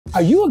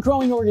Are you a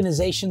growing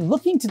organization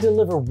looking to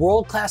deliver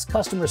world-class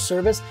customer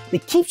service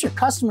that keeps your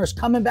customers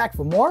coming back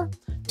for more?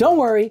 Don't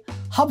worry,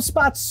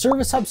 HubSpot's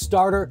Service Hub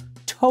Starter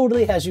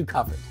totally has you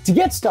covered. To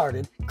get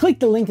started, click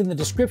the link in the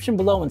description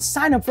below and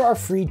sign up for our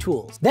free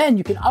tools. Then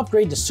you can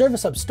upgrade to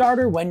Service Hub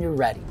Starter when you're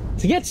ready.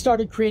 To get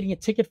started creating a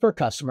ticket for a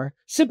customer,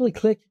 simply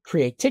click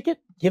Create Ticket,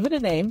 give it a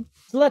name,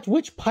 select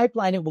which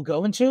pipeline it will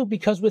go into,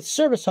 because with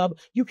Service Hub,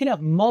 you can have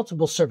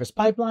multiple service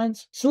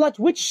pipelines. Select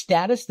which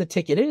status the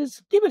ticket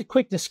is, give it a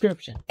quick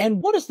description.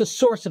 And what is the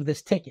source of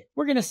this ticket?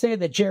 We're going to say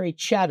that Jerry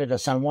chatted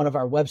us on one of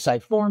our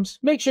website forms.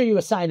 Make sure you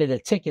assign it a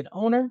ticket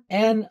owner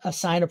and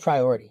assign a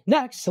priority.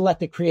 Next, select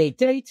the create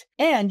date,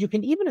 and you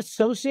can even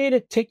associate a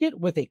ticket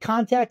with a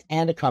contact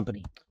and a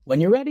company. When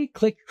you're ready,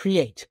 click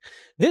Create.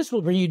 This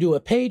will bring you to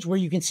a page where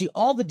you can see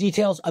all the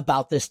details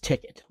about this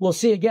ticket. We'll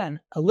see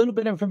again a little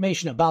bit of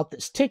information about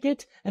this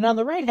ticket, and on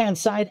the right-hand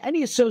side,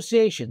 any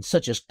associations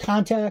such as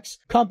contacts,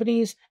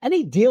 companies,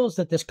 any deals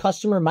that this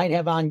customer might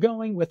have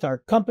ongoing with our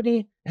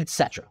company,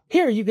 etc.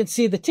 Here you can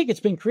see the ticket's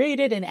been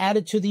created and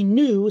added to the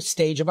new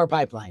stage of our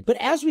pipeline. But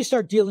as we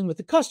start dealing with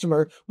the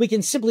customer, we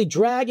can simply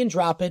drag and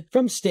drop it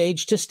from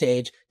stage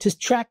to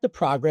track the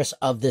progress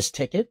of this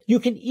ticket. You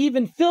can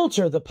even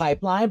filter the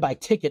pipeline by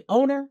ticket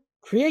owner,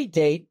 create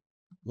date,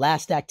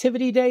 last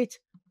activity date,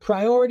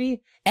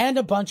 priority, and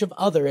a bunch of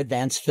other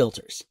advanced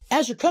filters.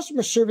 As your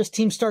customer service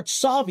team starts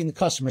solving the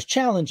customer's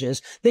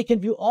challenges, they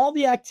can view all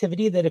the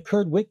activity that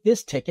occurred with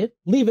this ticket,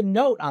 leave a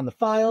note on the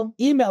file,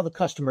 email the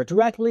customer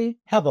directly,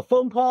 have a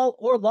phone call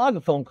or log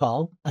a phone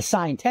call,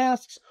 assign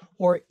tasks,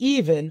 or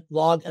even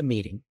log a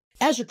meeting.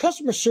 As your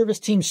customer service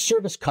team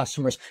service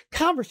customers,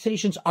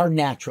 conversations are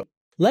natural.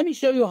 Let me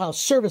show you how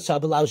Service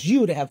Hub allows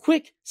you to have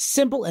quick,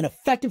 simple, and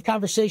effective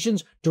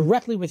conversations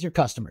directly with your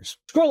customers.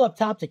 Scroll up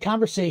top to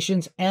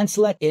Conversations and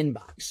select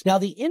Inbox. Now,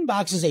 the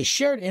inbox is a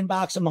shared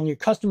inbox among your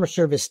customer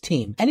service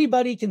team.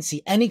 Anybody can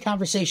see any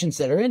conversations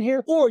that are in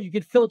here, or you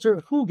can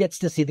filter who gets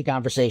to see the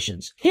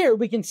conversations. Here,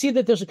 we can see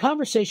that there's a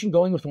conversation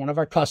going with one of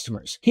our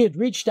customers. He had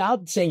reached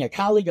out saying a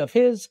colleague of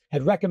his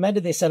had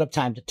recommended they set up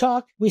time to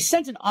talk. We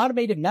sent an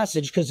automated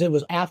message because it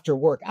was after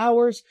work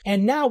hours,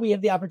 and now we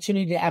have the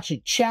opportunity to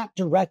actually chat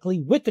directly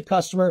with the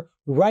customer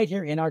right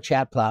here in our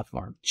chat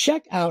platform.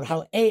 Check out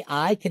how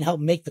AI can help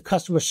make the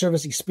customer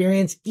service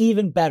experience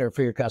even better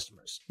for your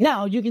customers.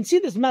 Now, you can see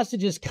this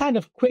message is kind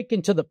of quick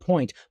and to the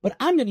point, but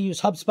I'm going to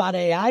use HubSpot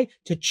AI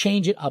to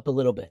change it up a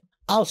little bit.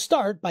 I'll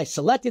start by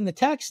selecting the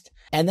text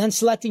and then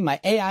selecting my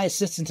AI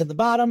assistant at the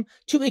bottom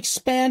to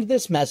expand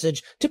this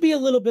message to be a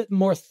little bit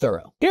more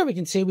thorough. Here we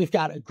can see we've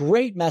got a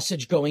great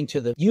message going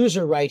to the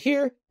user right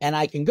here, and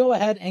I can go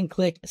ahead and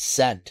click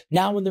send.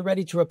 Now, when they're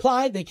ready to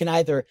reply, they can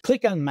either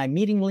click on my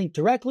meeting link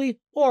directly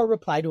or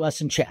reply to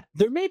us in chat.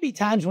 There may be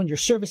times when you're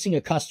servicing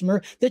a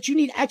customer that you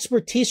need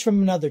expertise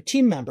from another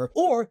team member,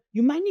 or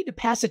you might need to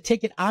pass a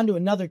ticket on to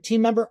another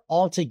team member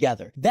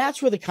altogether.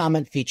 That's where the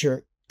comment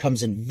feature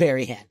comes in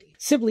very handy.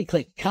 Simply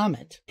click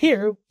comment.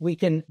 Here, we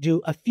can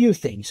do a few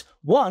things.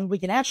 One, we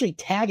can actually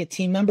tag a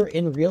team member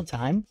in real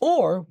time,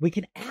 or we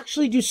can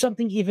actually do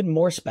something even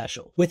more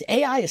special. With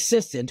AI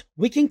Assistant,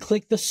 we can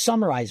click the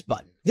summarize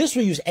button. This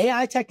will use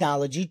AI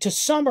technology to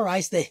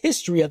summarize the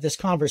history of this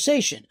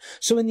conversation.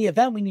 So in the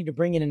event we need to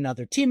bring in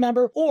another team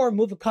member or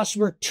move a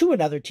customer to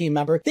another team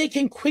member, they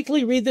can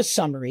quickly read the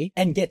summary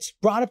and get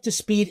brought up to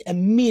speed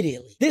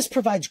immediately. This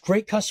provides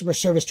great customer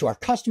service to our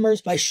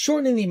customers by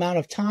shortening the amount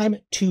of time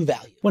to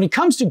value. When it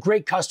comes to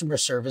great customer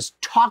service,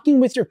 talking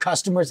with your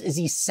customers is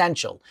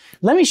essential.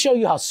 Let me show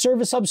you how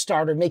Service Hub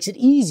Starter makes it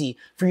easy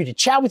for you to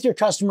chat with your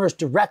customers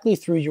directly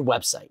through your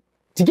website.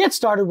 To get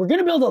started, we're going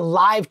to build a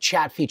live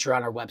chat feature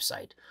on our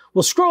website.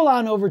 We'll scroll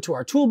on over to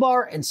our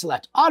toolbar and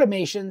select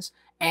Automations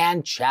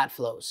and Chat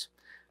Flows.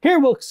 Here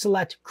we'll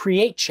select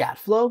Create Chat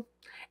Flow,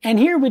 and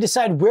here we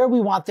decide where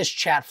we want this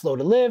chat flow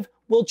to live.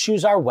 We'll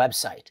choose our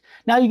website.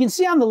 Now you can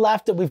see on the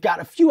left that we've got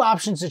a few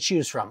options to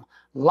choose from: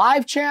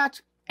 live chat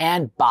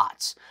and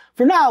bots.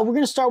 For now, we're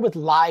going to start with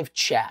live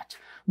chat.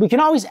 We can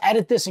always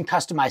edit this and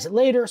customize it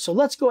later, so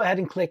let's go ahead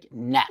and click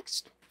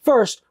Next.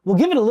 First, we'll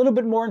give it a little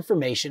bit more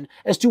information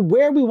as to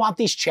where we want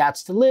these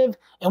chats to live,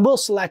 and we'll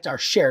select our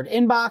shared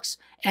inbox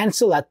and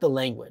select the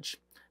language.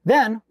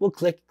 Then we'll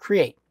click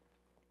Create.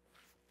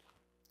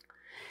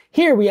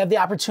 Here we have the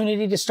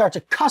opportunity to start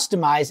to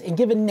customize and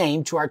give a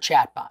name to our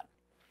chatbot.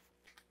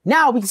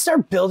 Now we can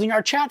start building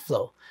our chat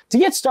flow. To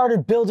get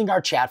started building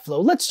our chat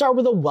flow, let's start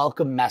with a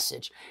welcome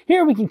message.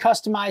 Here we can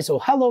customize a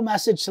hello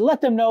message to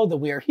let them know that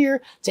we are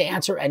here to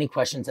answer any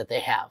questions that they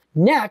have.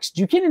 Next,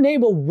 you can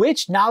enable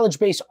which knowledge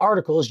base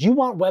articles you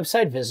want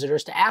website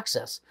visitors to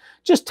access.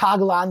 Just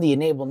toggle on the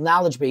enable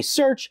knowledge base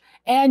search,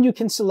 and you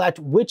can select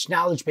which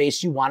knowledge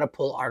base you want to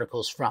pull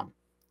articles from.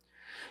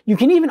 You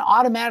can even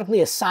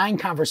automatically assign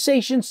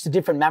conversations to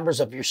different members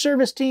of your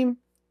service team,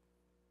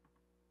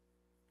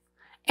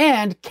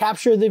 and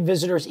capture the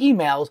visitor's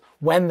emails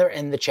when they're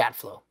in the chat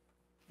flow.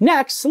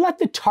 Next, select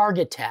the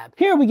Target tab.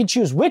 Here we can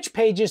choose which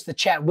pages the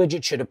chat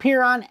widget should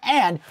appear on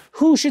and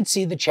who should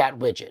see the chat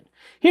widget.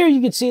 Here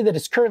you can see that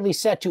it's currently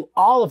set to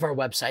all of our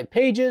website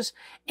pages,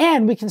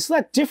 and we can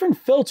select different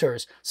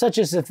filters, such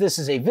as if this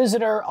is a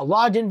visitor, a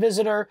logged in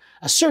visitor,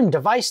 a certain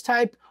device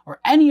type, or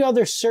any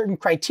other certain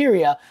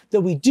criteria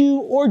that we do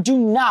or do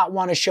not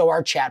want to show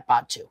our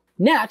chatbot to.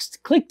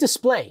 Next, click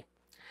Display.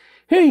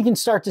 Here you can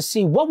start to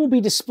see what will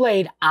be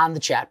displayed on the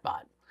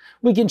chatbot.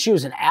 We can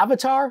choose an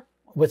avatar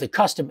with a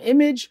custom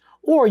image,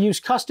 or use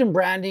custom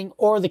branding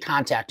or the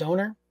contact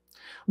owner.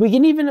 We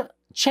can even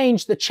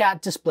change the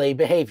chat display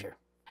behavior.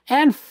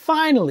 And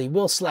finally,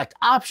 we'll select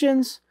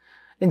options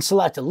and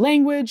select a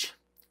language,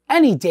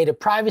 any data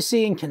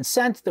privacy and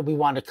consent that we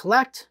want to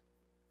collect,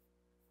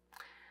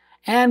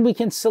 and we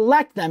can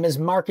select them as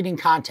marketing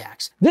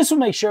contacts. This will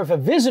make sure if a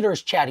visitor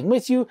is chatting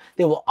with you,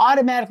 they will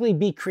automatically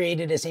be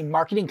created as a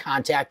marketing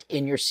contact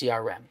in your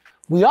CRM.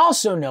 We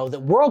also know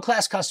that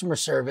world-class customer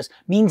service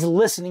means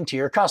listening to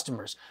your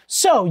customers.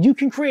 So you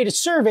can create a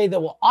survey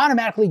that will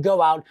automatically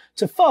go out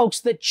to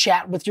folks that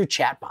chat with your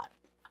chatbot.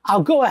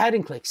 I'll go ahead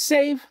and click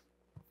Save.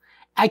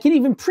 I can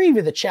even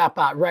preview the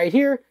chatbot right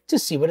here to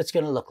see what it's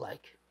going to look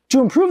like. To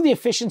improve the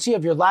efficiency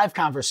of your live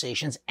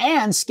conversations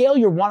and scale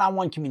your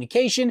one-on-one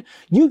communication,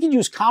 you can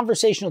use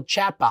conversational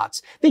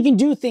chatbots. They can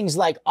do things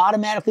like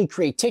automatically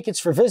create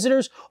tickets for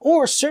visitors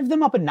or serve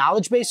them up a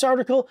knowledge base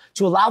article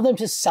to allow them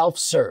to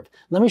self-serve.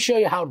 Let me show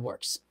you how it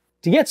works.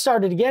 To get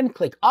started again,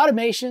 click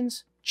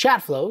Automations,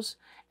 Chat Flows,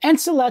 and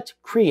select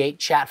Create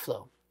Chat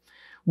Flow.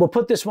 We'll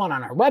put this one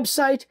on our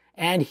website,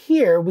 and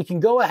here we can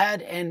go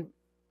ahead and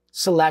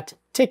select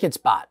Tickets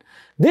Bot.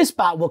 This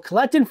bot will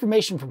collect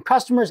information from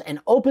customers and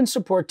open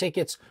support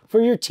tickets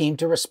for your team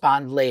to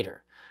respond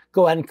later.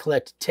 Go ahead and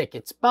click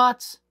Tickets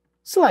Bots,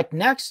 select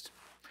Next,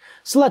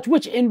 select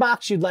which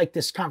inbox you'd like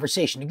this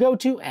conversation to go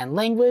to and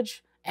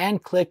language,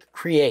 and click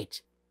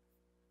Create.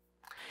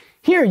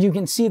 Here you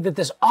can see that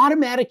this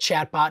automatic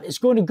chatbot is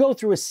going to go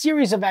through a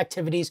series of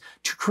activities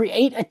to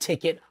create a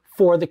ticket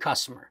for the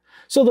customer.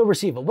 So they'll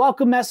receive a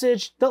welcome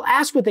message, they'll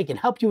ask what they can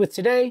help you with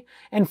today,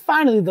 and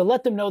finally they'll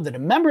let them know that a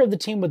member of the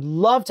team would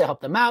love to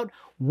help them out,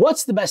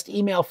 what's the best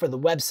email for the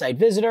website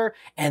visitor,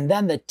 and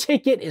then the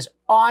ticket is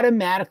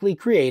automatically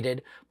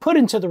created, put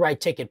into the right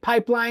ticket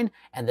pipeline,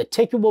 and the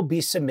ticket will be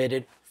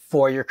submitted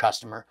for your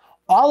customer.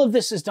 All of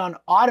this is done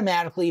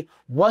automatically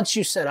once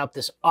you set up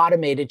this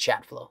automated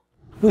chat flow.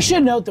 We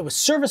should note that with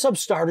Service Hub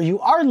Starter, you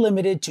are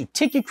limited to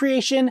ticket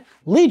creation,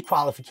 lead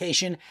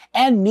qualification,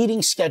 and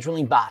meeting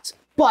scheduling bots.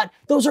 But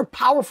those are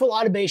powerful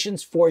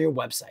automations for your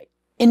website.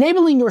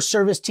 Enabling your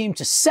service team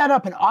to set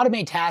up and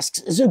automate tasks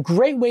is a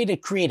great way to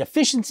create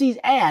efficiencies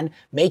and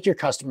make your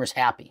customers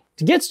happy.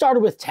 To get started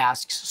with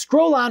tasks,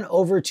 scroll on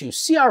over to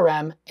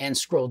CRM and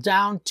scroll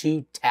down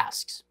to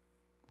Tasks.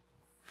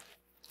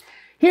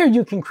 Here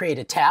you can create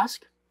a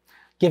task,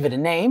 give it a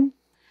name,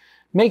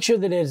 make sure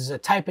that it is a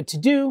type of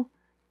to-do,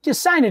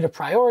 assign it a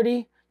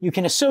priority, you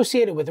can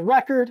associate it with a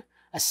record,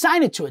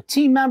 assign it to a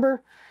team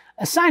member,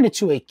 assign it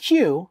to a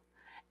queue,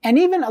 and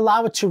even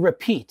allow it to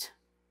repeat.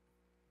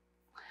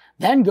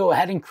 Then go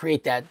ahead and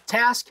create that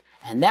task,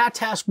 and that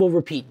task will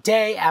repeat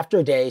day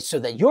after day so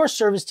that your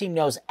service team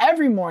knows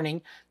every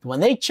morning that when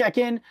they check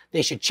in,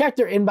 they should check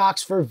their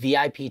inbox for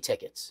VIP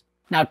tickets.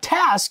 Now,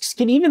 tasks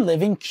can even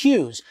live in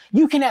queues.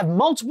 You can have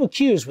multiple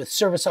queues with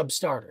Service Hub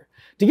Starter.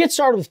 To get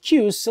started with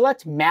queues,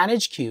 select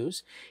Manage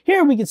Queues.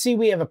 Here we can see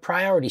we have a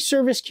priority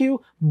service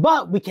queue,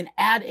 but we can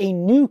add a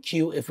new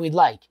queue if we'd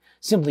like.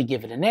 Simply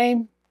give it a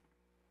name,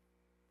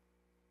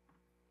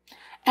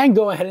 and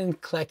go ahead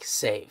and click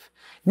Save.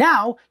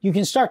 Now you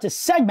can start to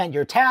segment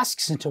your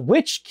tasks into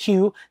which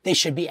queue they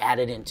should be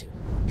added into.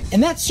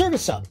 And that's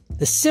Service Hub,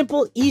 the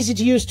simple, easy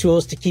to use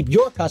tools to keep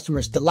your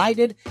customers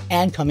delighted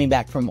and coming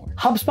back for more.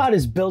 HubSpot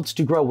is built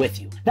to grow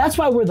with you. That's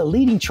why we're the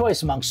leading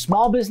choice among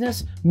small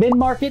business,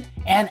 mid-market,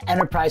 and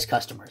enterprise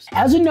customers.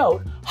 As a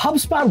note,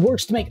 HubSpot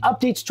works to make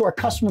updates to our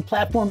customer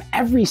platform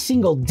every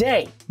single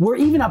day. We're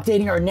even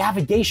updating our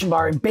navigation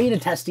bar and beta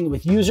testing it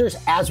with users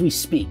as we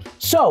speak.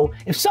 So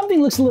if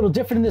something looks a little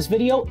different in this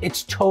video,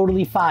 it's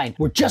totally fine.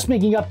 We're just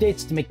making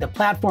updates to make the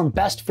platform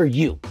best for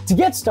you. To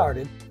get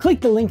started,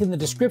 click the link in the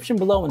description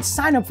below and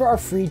sign up for our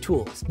free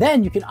tools.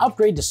 Then you can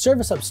upgrade to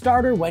Service Hub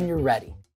Starter when you're ready.